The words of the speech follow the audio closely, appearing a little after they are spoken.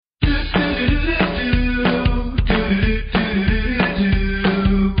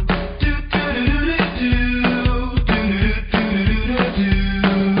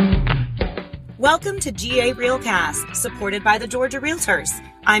Welcome to GA Realcast, supported by the Georgia Realtors.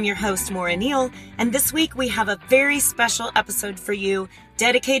 I'm your host, Maura Neal, and this week we have a very special episode for you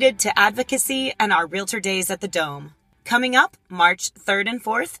dedicated to advocacy and our Realtor Days at the Dome. Coming up March 3rd and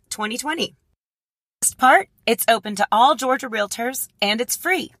 4th, 2020. First part, it's open to all Georgia Realtors and it's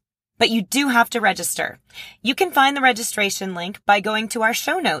free. But you do have to register. You can find the registration link by going to our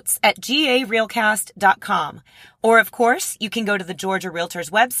show notes at garealcast.com. Or, of course, you can go to the Georgia Realtors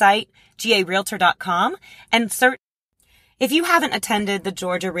website, garealtor.com, and search. If you haven't attended the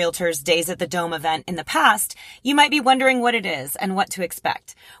Georgia Realtors Days at the Dome event in the past, you might be wondering what it is and what to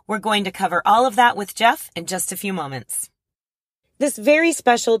expect. We're going to cover all of that with Jeff in just a few moments. This very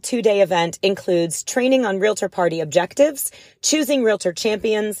special 2-day event includes training on Realtor Party objectives, choosing Realtor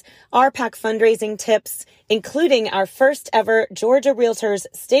champions, RPAC fundraising tips, including our first ever Georgia Realtors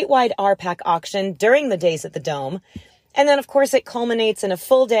statewide RPAC auction during the Days at the Dome. And then, of course, it culminates in a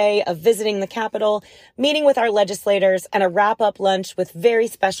full day of visiting the Capitol, meeting with our legislators, and a wrap-up lunch with very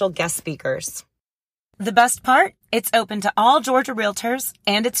special guest speakers. The best part? It's open to all Georgia Realtors,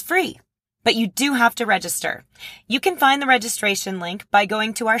 and it's free. But you do have to register. You can find the registration link by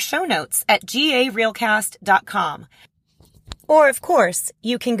going to our show notes at garealcast.com. Or, of course,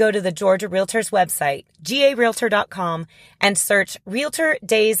 you can go to the Georgia Realtors website, garealtor.com, and search Realtor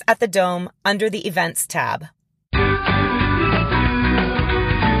Days at the Dome under the Events tab.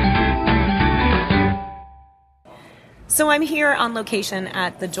 So I'm here on location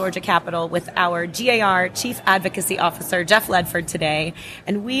at the Georgia Capitol with our GAR Chief Advocacy Officer, Jeff Ledford, today,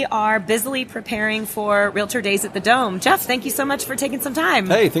 and we are busily preparing for Realtor Days at the Dome. Jeff, thank you so much for taking some time.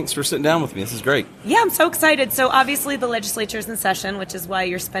 Hey, thanks for sitting down with me. This is great. Yeah, I'm so excited. So obviously the legislature's in session, which is why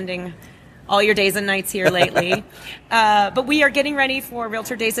you're spending all your days and nights here lately. But we are getting ready for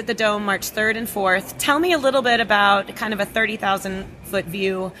Realtor Days at the Dome, March 3rd and 4th. Tell me a little bit about kind of a 30,000-foot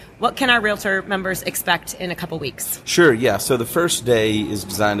view. What can our Realtor members expect in a couple weeks? Sure, yeah. So the first day is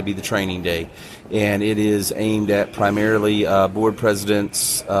designed to be the training day, and it is aimed at primarily board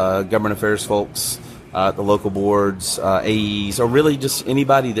presidents, government affairs folks, the local boards, AEs, or really just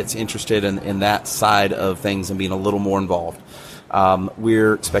anybody that's interested in that side of things and being a little more involved.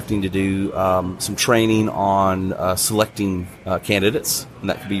 We're expecting to do some training on selecting candidates, and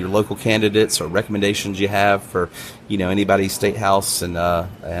that could be your local candidates or recommendations you have for, anybody state house and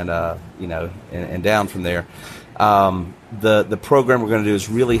down from there. The program we're going to do is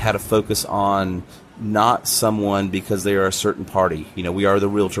really how to focus on not someone because they are a certain party. We are the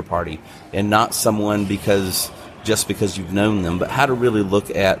Realtor Party, and not someone just because you've known them, but how to really look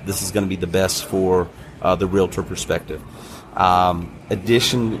at this is going to be the best for the Realtor perspective. In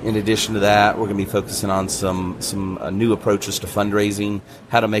addition to that, we're going to be focusing on some new approaches to fundraising,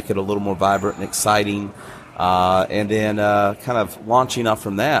 how to make it a little more vibrant and exciting, and then kind of launching off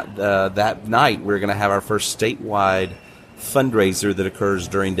from that. That night, we're going to have our first statewide fundraiser that occurs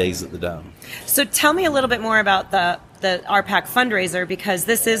during Days at the Dome. So tell me a little bit more about the RPAC fundraiser, because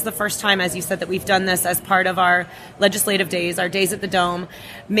this is the first time, as you said, that we've done this as part of our legislative days, our Days at the Dome.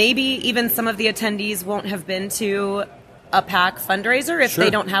 Maybe even some of the attendees won't have been to a PAC fundraiser if Sure. they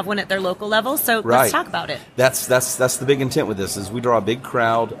don't have one at their local level. So Let's talk about it. That's the big intent with this is we draw a big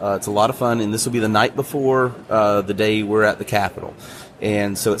crowd. It's a lot of fun, and this will be the night before the day we're at the Capitol.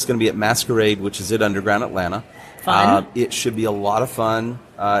 And so it's going to be at Masquerade, which is at Underground Atlanta. Fun. It should be a lot of fun.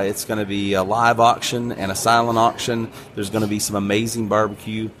 It's going to be a live auction and a silent auction. There's going to be some amazing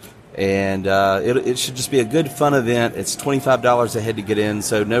barbecue. And it should just be a good, fun event. It's $25 a head to get in,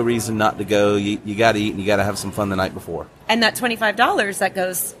 so no reason not to go. You got to eat, and you got to have some fun the night before. And that $25, that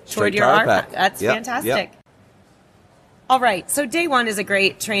goes toward Straight your to our RPAC. pack. That's Yep, fantastic. yep. All right, so day one is a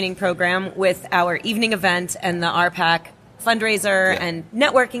great training program with our evening event and the RPAC fundraiser and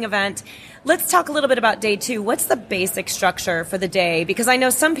networking event. Let's talk a little bit about day two. What's the basic structure for the day? Because I know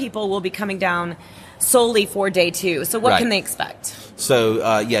some people will be coming down solely for day two. So what can they expect?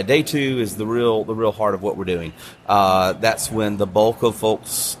 So day two is the real heart of what we're doing. That's when the bulk of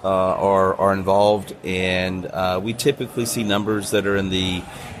folks are involved, and we typically see numbers that are in the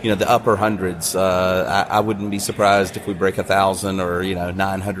upper hundreds. I wouldn't be surprised if we break 1,000 or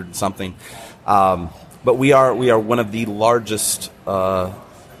 900 and something. But we are one of the largest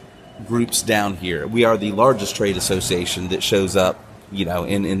groups down here. We are the largest trade association that shows up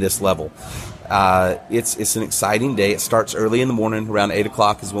in this level. It's an exciting day. It starts early in the morning. Around 8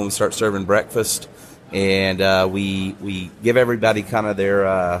 o'clock is when we start serving breakfast, and we give everybody kind of their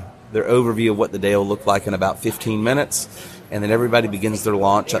overview of what the day will look like in about 15 minutes, and then everybody begins their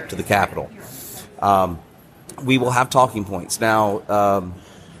launch up to the Capitol. We will have talking points. Now,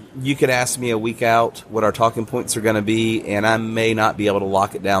 you could ask me a week out what our talking points are going to be, and I may not be able to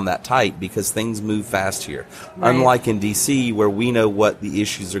lock it down that tight because things move fast here. Right. Unlike in D.C., where we know what the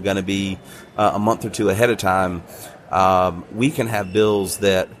issues are going to be a month or two ahead of time, we can have bills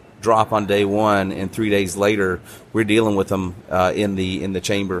that drop on day one, and 3 days later we're dealing with them in the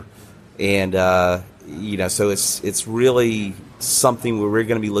chamber, and so it's really something where we're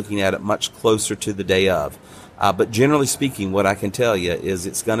going to be looking at it much closer to the day of. But generally speaking, what I can tell you is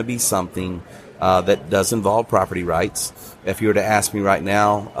it's going to be something that does involve property rights. If you were to ask me right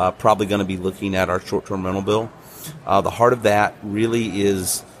now, probably going to be looking at our short-term rental bill. The heart of that really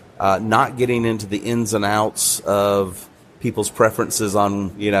is not getting into the ins and outs of people's preferences on,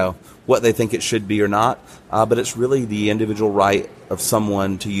 what they think it should be or not, but it's really the individual right of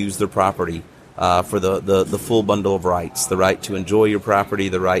someone to use their property for the full bundle of rights, the right to enjoy your property,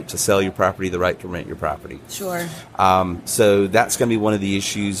 the right to sell your property, the right to rent your property. Sure. So that's going to be one of the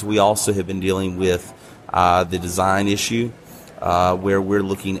issues. We also have been dealing with the design issue, where we're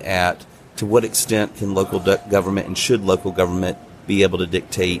looking at to what extent can local government and should local government be able to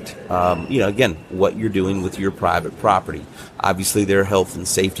dictate, again, what you're doing with your private property. Obviously, there are health and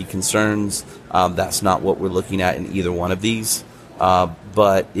safety concerns. That's not what we're looking at in either one of these.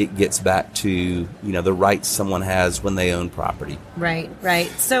 But it gets back to, the rights someone has when they own property. Right.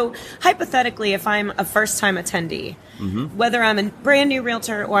 So hypothetically, if I'm a first-time attendee, whether I'm a brand new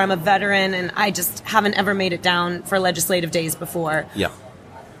realtor or I'm a veteran and I just haven't ever made it down for legislative days before,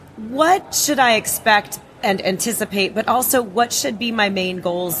 what should I expect and anticipate, but also what should be my main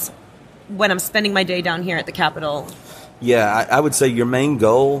goals when I'm spending my day down here at the Capitol? Yeah, I would say your main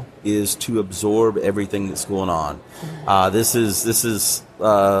goal is to absorb everything that's going on. This is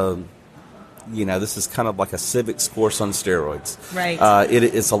kind of like a civics course on steroids. Right.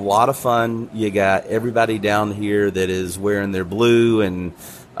 It's a lot of fun. You got everybody down here that is wearing their blue, and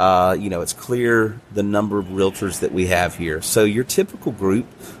it's clear the number of realtors that we have here. So your typical group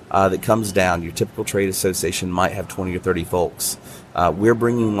that comes down, your typical trade association might have 20 or 30 folks. We're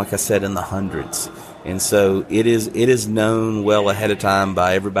bringing, like I said, in the hundreds. And so it is known well ahead of time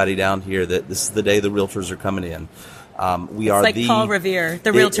by everybody down here that this is the day the realtors are coming in. It's like Paul Revere. The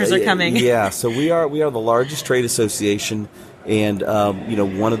realtors are coming. Yeah, so we are the largest trade association, and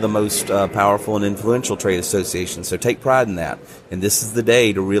one of the most powerful and influential trade associations. So take pride in that. And this is the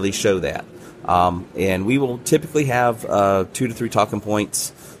day to really show that. And we will typically have 2 to 3 talking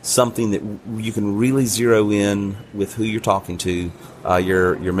points, something that you can really zero in with who you're talking to,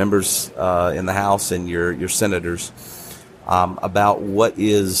 your members in the House and your senators, about what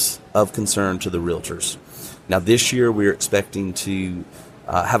is of concern to the realtors. Now, this year we're expecting to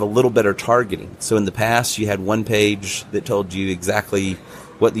have a little better targeting. So in the past, you had one page that told you exactly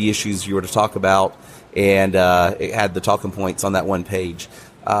what the issues you were to talk about, and it had the talking points on that one page.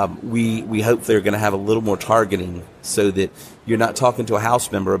 We hope they're going to have a little more targeting so that you're not talking to a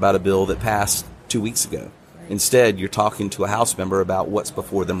House member about a bill that passed 2 weeks ago. Instead, you're talking to a House member about what's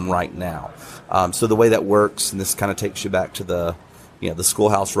before them right now. So the way that works, and this kind of takes you back to the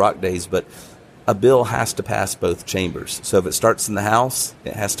Schoolhouse Rock days, but a bill has to pass both chambers. So if it starts in the House,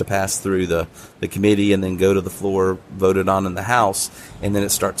 it has to pass through the committee and then go to the floor, voted on in the House, and then it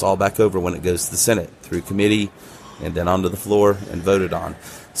starts all back over when it goes to the Senate, through committee, and then onto the floor and voted on.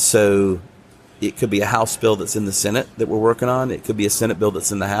 So it could be a House bill that's in the Senate that we're working on. It could be a Senate bill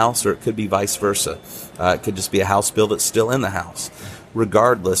that's in the House, or it could be vice versa. It could just be a House bill that's still in the House.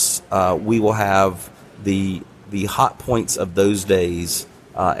 Regardless, we will have the hot points of those days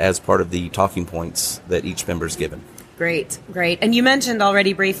as part of the talking points that each member is given. Great. And you mentioned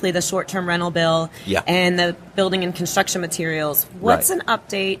already briefly the short-term rental bill and the building and construction materials. What's an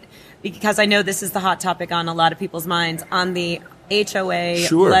update? Because I know this is the hot topic on a lot of people's minds, on the HOA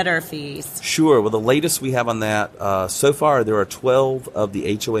letter fees. Sure. Well, the latest we have on that, so far there are 12 of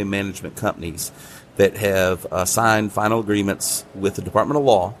the HOA management companies that have signed final agreements with the Department of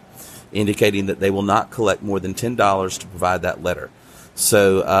Law indicating that they will not collect more than $10 to provide that letter.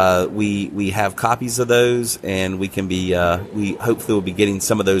 So we have copies of those, and we can be we hopefully will be getting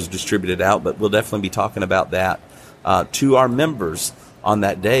some of those distributed out, but we'll definitely be talking about that to our members on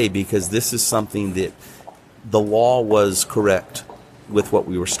that day, because this is something that the law was correct with what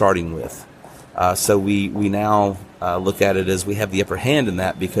we were starting with. So we now look at it as we have the upper hand in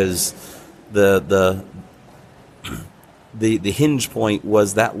that, because the hinge point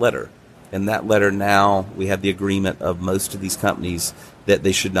was that letter. And that letter, now we have the agreement of most of these companies that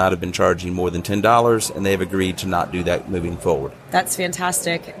they should not have been charging more than $10, and they've agreed to not do that moving forward. That's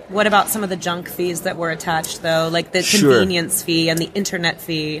fantastic. What about some of the junk fees that were attached, though, like the convenience fee and the internet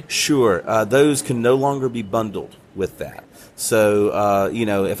fee? Sure. Those can no longer be bundled. with that. So,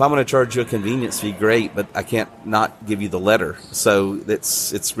 if I'm going to charge you a convenience fee, great, but I can't not give you the letter. So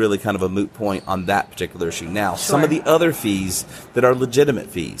it's really kind of a moot point on that particular issue. Now, some of the other fees that are legitimate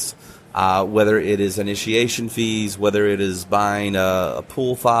fees, whether it is initiation fees, whether it is buying a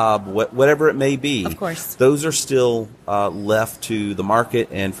pool fob, whatever it may be, of course, those are still left to the market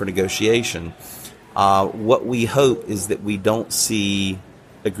and for negotiation. What we hope is that we don't see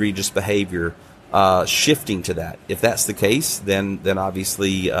egregious behavior shifting to that. If that's the case, then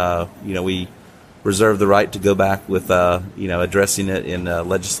obviously, we reserve the right to go back with, addressing it in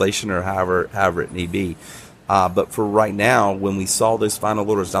legislation or however it need be. But for right now, when we saw those final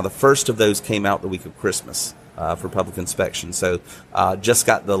orders, now the first of those came out the week of Christmas for public inspection. So just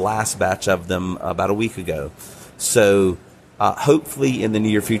got the last batch of them about a week ago. So hopefully in the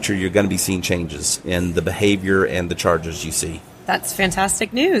near future, you're going to be seeing changes in the behavior and the charges you see. That's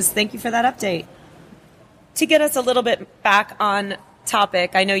fantastic news. Thank you for that update. To get us a little bit back on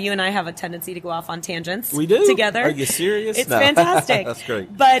topic, I know you and I have a tendency to go off on tangents. We do? Together. Are you serious? It's No. fantastic. That's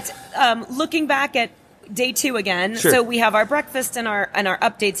great. But looking back at day 2 again, Sure. so we have our breakfast and our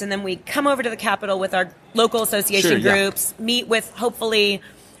updates, and then we come over to the Capitol with our local association groups, meet with hopefully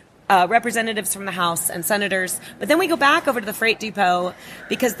representatives from the House and senators. But then we go back over to the freight depot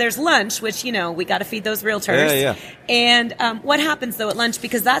because there's lunch, which, we got to feed those realtors. Yeah. And what happens, though, at lunch?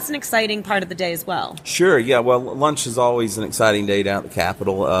 Because that's an exciting part of the day as well. Sure, yeah. Well, lunch is always an exciting day down at the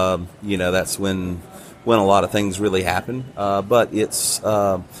Capitol. That's when a lot of things really happen. But it's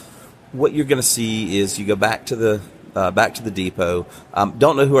what you're going to see is you go back to the depot.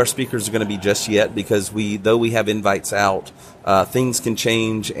 Don't know who our speakers are going to be just yet because though we have invites out, things can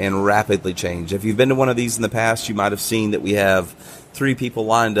change and rapidly change. If you've been to one of these in the past, you might have seen that we have 3 people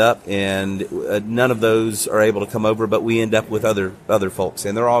lined up, and none of those are able to come over, but we end up with other folks,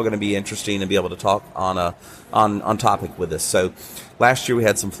 and they're all going to be interesting and be able to talk on topic with us. So last year we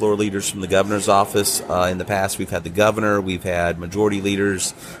had some floor leaders from the governor's office. In the past we've had the governor, we've had majority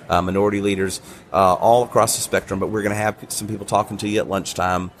leaders, minority leaders, all across the spectrum, but we're going to have some people talking to you at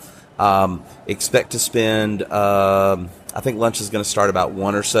lunchtime. Expect to spend, I think lunch is going to start about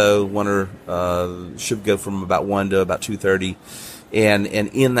 1 or so. Should go from about 1 to about 2:30. And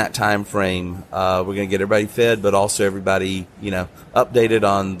in that time frame, we're going to get everybody fed, but also everybody, updated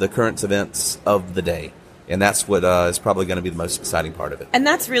on the current events of the day. And that's what is probably going to be the most exciting part of it. And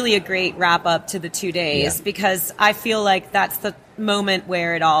that's really a great wrap up to the 2 days because I feel like that's the moment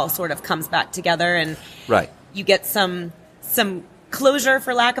where it all sort of comes back together and you get some closure,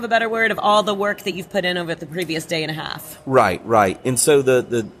 for lack of a better word, of all the work that you've put in over the previous day and a half. Right. And so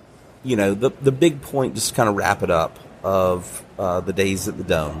the big point, just to kind of wrap it up, of the days at the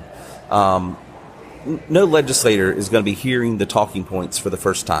Dome, no legislator is going to be hearing the talking points for the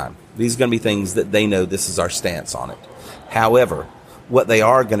first time. These are going to be things that they know this is our stance on it. However, what they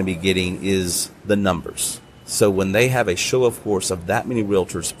are going to be getting is the numbers. So when they have a show of force of that many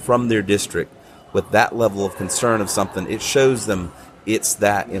realtors from their district with that level of concern of something, it shows them it's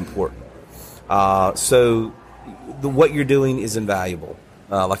that important. So what you're doing is invaluable.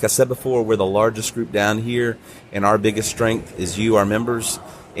 Like I said before, we're the largest group down here, and our biggest strength is you, our members,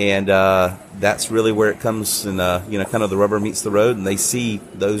 and that's really where it comes, and kind of the rubber meets the road, and they see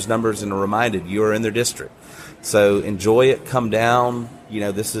those numbers and are reminded you are in their district. So enjoy it, come down.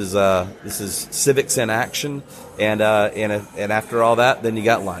 This is civics in action, and after all that, then you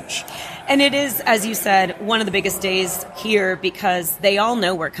got lunch. And it is, as you said, one of the biggest days here because they all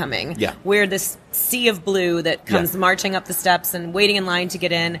know we're coming. Yeah. We're this sea of blue that comes marching up the steps and waiting in line to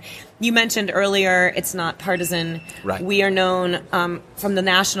get in. You mentioned earlier it's not partisan. Right. We are known from the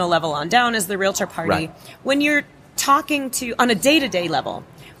national level on down as the Realtor Party. Right. When you're talking to, on a day-to-day level,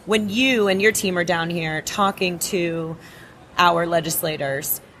 when you and your team are down here talking to our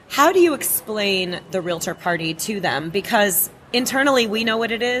legislators, how do you explain the Realtor Party to them? Because internally we know what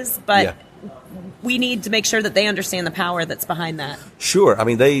it is, but we need to make sure that they understand the power that's behind that. Sure. I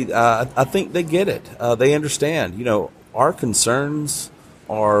mean, I think they get it. They understand. Our concerns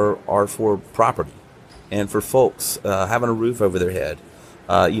are for property and for folks having a roof over their head.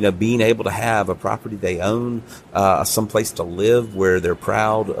 Being able to have a property they own, some place to live where they're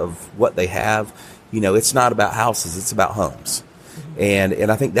proud of what they have. It's not about houses, it's about homes.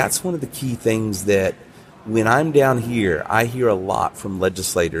 And I think that's one of the key things that when I'm down here, I hear a lot from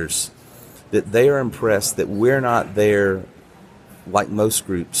legislators that they are impressed that we're not there like most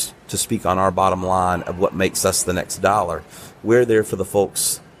groups to speak on our bottom line of what makes us the next dollar. We're there for the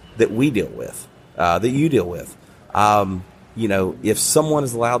folks that we deal with, that you deal with. If someone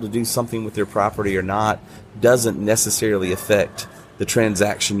is allowed to do something with their property or not doesn't necessarily affect the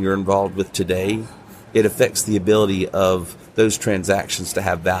transaction you're involved with today. it affects the ability of those transactions to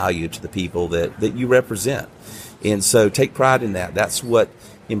have value to the people that you represent. And so take pride in that. That's what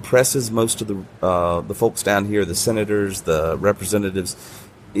impresses most of the folks down here, the senators, the representatives,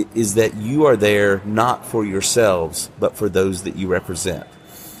 is that you are there not for yourselves, but for those that you represent.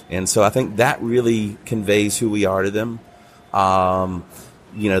 And so I think that really conveys who we are to them.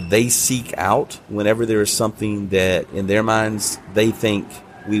 They seek out whenever there is something that in their minds they think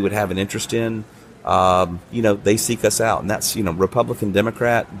we would have an interest in. They seek us out, and that's, Republican,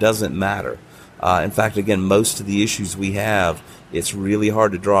 Democrat, doesn't matter. In fact, again, most of the issues we have, it's really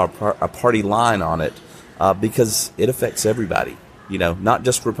hard to draw a party line on it because it affects everybody. Not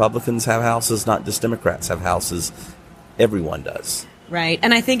just Republicans have houses, not just Democrats have houses. Everyone does. Right.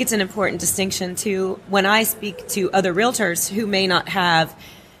 And I think it's an important distinction, too, when I speak to other realtors who may not have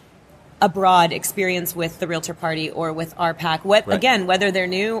a broad experience with the Realtor Party or with RPAC. Right. Again, whether they're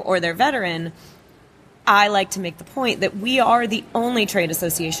new or they're veteran, I like to make the point that we are the only trade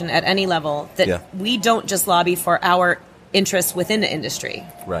association at any level that we don't just lobby for our interests within the industry.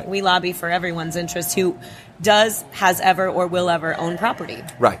 Right. We lobby for everyone's interests who has ever or will ever own property.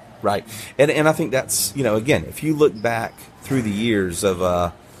 Right. And I think that's, again, if you look back through the years of,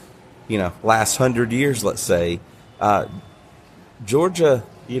 last 100 years, let's say, Georgia,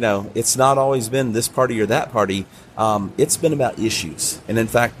 it's not always been this party or that party. It's been about issues. And in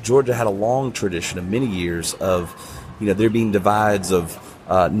fact, Georgia had a long tradition of many years of, there being divides of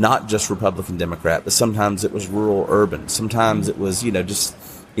not just Republican, Democrat, but sometimes it was rural, urban. Sometimes it was, just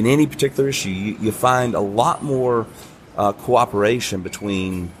in any particular issue, you find a lot more cooperation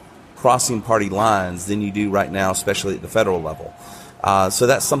between crossing party lines than you do right now, especially at the federal level. So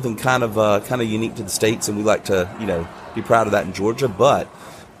that's something kind of unique to the states, and we like to, be proud of that in Georgia. But,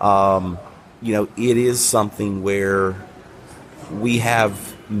 it is something where we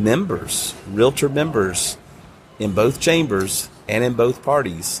have members, realtor members, in both chambers and in both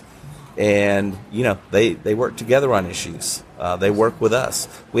parties. And, they work together on issues. They work with us.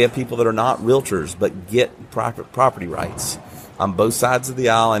 We have people that are not realtors but get property rights on both sides of the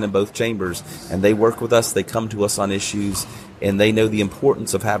aisle and in both chambers. And they work with us. They come to us on issues. And they know the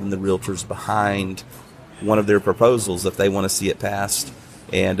importance of having the realtors behind one of their proposals if they want to see it passed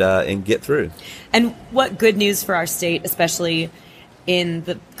and get through. And what good news for our state, especially in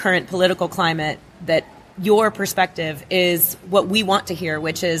the current political climate, that your perspective is what we want to hear,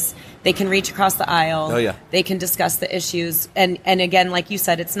 which is they can reach across the aisle. Oh, yeah. They can discuss the issues. And again, like you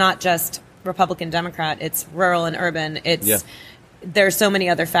said, it's not just Republican, Democrat. It's rural and urban. There are so many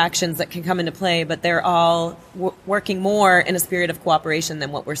other factions that can come into play, but they're all working more in a spirit of cooperation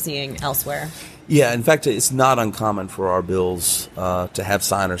than what we're seeing elsewhere. Yeah, in fact, it's not uncommon for our bills to have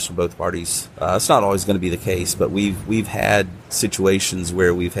signers from both parties. It's not always going to be the case, but we've had situations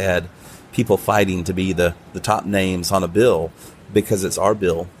where we've had people fighting to be the top names on a bill because it's our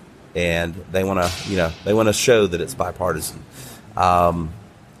bill, and they want to show that it's bipartisan.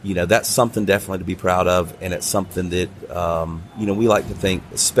 That's something definitely to be proud of, and it's something that, we like to think,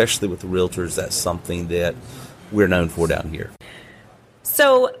 especially with the realtors, that's something that we're known for down here.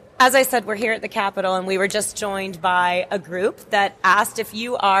 So, as I said, we're here at the Capitol, and we were just joined by a group that asked if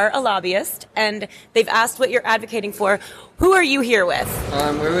you are a lobbyist, and they've asked what you're advocating for. Who are you here with?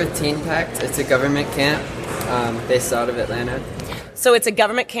 We're with Teen Pact. It's a government camp based out of Atlanta. So it's a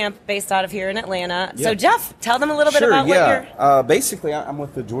government camp based out of here in Atlanta. Yeah. So, Jeff, tell them a little bit about what you're... Basically, I'm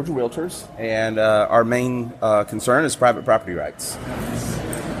with the Georgia Realtors, and our main concern is private property rights.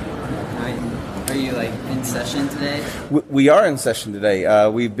 Are you, in session today? We are in session today.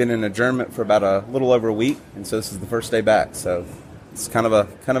 We've been in adjournment for about a little over a week, and so this is the first day back. So it's kind of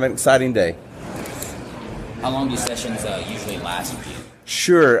an exciting day. How long do sessions usually last for you?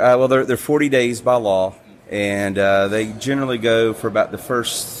 Sure. Well, they're 40 days by law. And they generally go for about the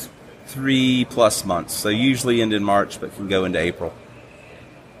first 3+ months. They usually end in March, but can go into April.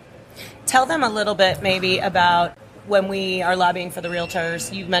 Tell them a little bit maybe about when we are lobbying for the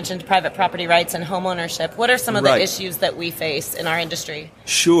realtors. You mentioned private property rights and homeownership. What are some of the issues that we face in our industry?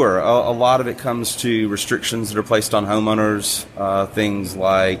 Sure. A lot of it comes to restrictions that are placed on homeowners, things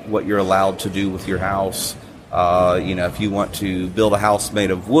like what you're allowed to do with your house. If you want to build a house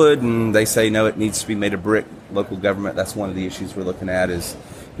made of wood and they say, no, it needs to be made of brick, local government, that's one of the issues we're looking at is,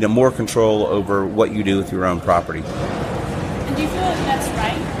 more control over what you do with your own property. And do you feel like that's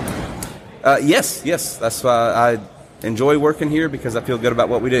right? Yes. That's why I enjoy working here because I feel good about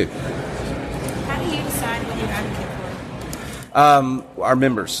what we do. How do you decide what you advocate for? Our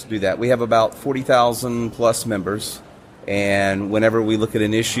members do that. We have about 40,000 plus members. And whenever we look at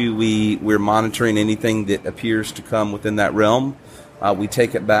an issue, we're monitoring anything that appears to come within that realm. We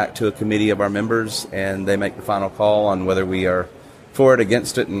take it back to a committee of our members, and they make the final call on whether we are for it,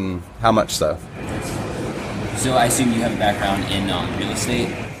 against it, and how much so. So I assume you have a background in real estate?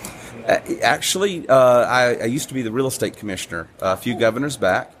 Actually, I used to be the real estate commissioner a few governors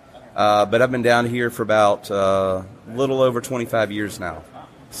back, but I've been down here for about a little over 25 years now.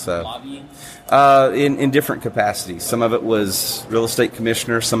 So, in different capacities. Some of it was real estate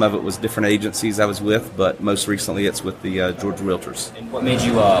commissioner, some of it was different agencies I was with, but most recently it's with the Georgia Realtors. And what made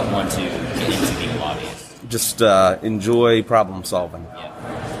you want to get into being a lobbyist? Just enjoy problem solving.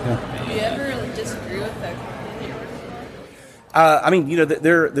 Yeah. Do you ever disagree with that? I mean,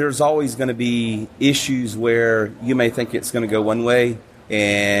 there's always going to be issues where you may think it's going to go one way,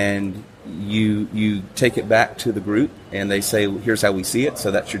 and you take it back to the group, and they say, here's how we see it,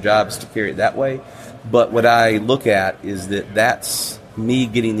 so that's your job, is to carry it that way. But what I look at is that's me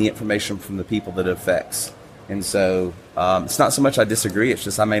getting the information from the people that it affects. And so it's not so much I disagree, it's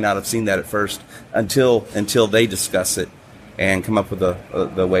just I may not have seen that at first until they discuss it and come up with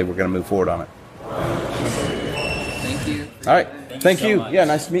the way we're going to move forward on it. Thank you. All right. Thank you. So much. Yeah,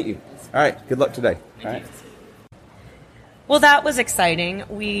 nice to meet you. All right. Good luck today. All right. Well, that was exciting.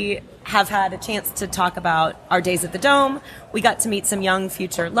 We have had a chance to talk about our days at the Dome. We got to meet some young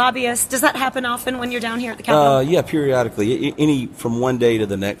future lobbyists. Does that happen often when you're down here at the Capitol? Yeah, periodically. Any from one day to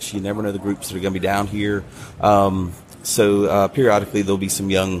the next, you never know the groups that are going to be down here. So periodically there'll be some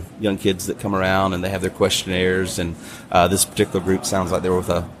young kids that come around and they have their questionnaires. And this particular group sounds like they were with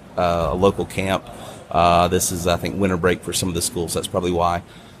a local camp. This is, I think, winter break for some of the schools. That's probably why.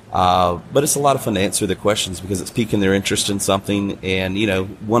 But it's a lot of fun to answer their questions because it's piquing their interest in something. And,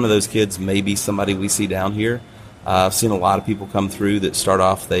 one of those kids may be somebody we see down here. I've seen a lot of people come through that start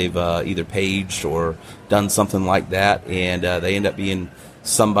off, they've either paged or done something like that, and they end up being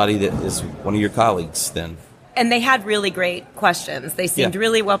somebody that is one of your colleagues then. And they had really great questions. They seemed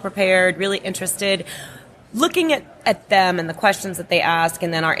really well prepared, really interested. Looking at them and the questions that they ask,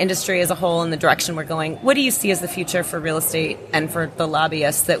 and then our industry as a whole and the direction we're going, what do you see as the future for real estate and for the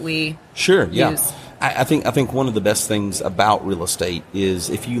lobbyists that we use? I think one of the best things about real estate is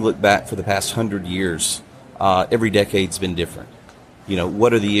if you look back for the past 100 years, every decade's been different.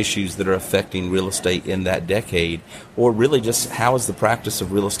 What are the issues that are affecting real estate in that decade, or really just how has the practice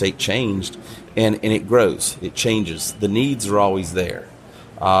of real estate changed? And it grows, it changes. The needs are always there.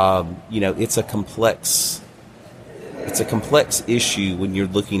 It's a complex issue when you're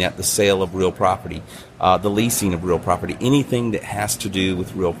looking at the sale of real property, the leasing of real property. Anything that has to do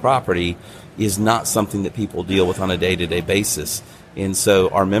with real property is not something that people deal with on a day-to-day basis. And so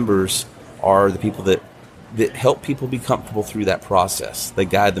our members are the people that help people be comfortable through that process. They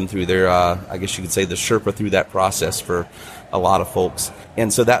guide them through their, I guess you could say, the Sherpa through that process for a lot of folks.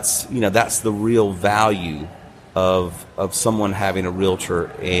 And so that's the real value of someone having a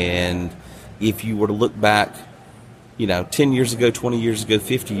realtor. And if you were to look back, 10 years ago, 20 years ago,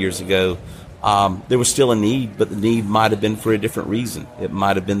 50 years ago, there was still a need, but the need might have been for a different reason. It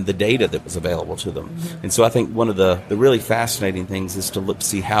might have been the data that was available to them. Mm-hmm. And so I think one of the really fascinating things is to look to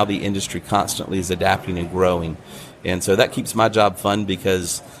see how the industry constantly is adapting and growing. And so that keeps my job fun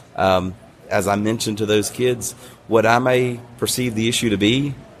because, as I mentioned to those kids, what I may perceive the issue to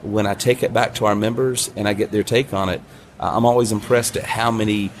be, when I take it back to our members and I get their take on it, I'm always impressed at how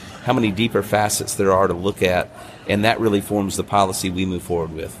many deeper facets there are to look at, and that really forms the policy we move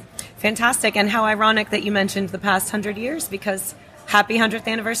forward with. Fantastic, and how ironic that you mentioned the past 100 years, because happy 100th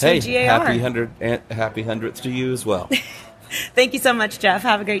anniversary GAR. Happy 100th to you as well. Thank you so much, Jeff.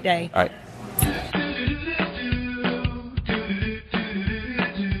 Have a great day. All right.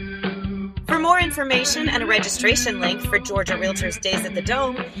 For more information and a registration link for Georgia Realtors Days at the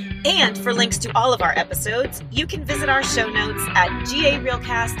Dome, and for links to all of our episodes, you can visit our show notes at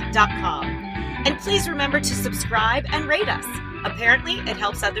garealcast.com. And please remember to subscribe and rate us. Apparently, it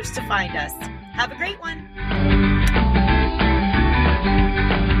helps others to find us. Have a great one.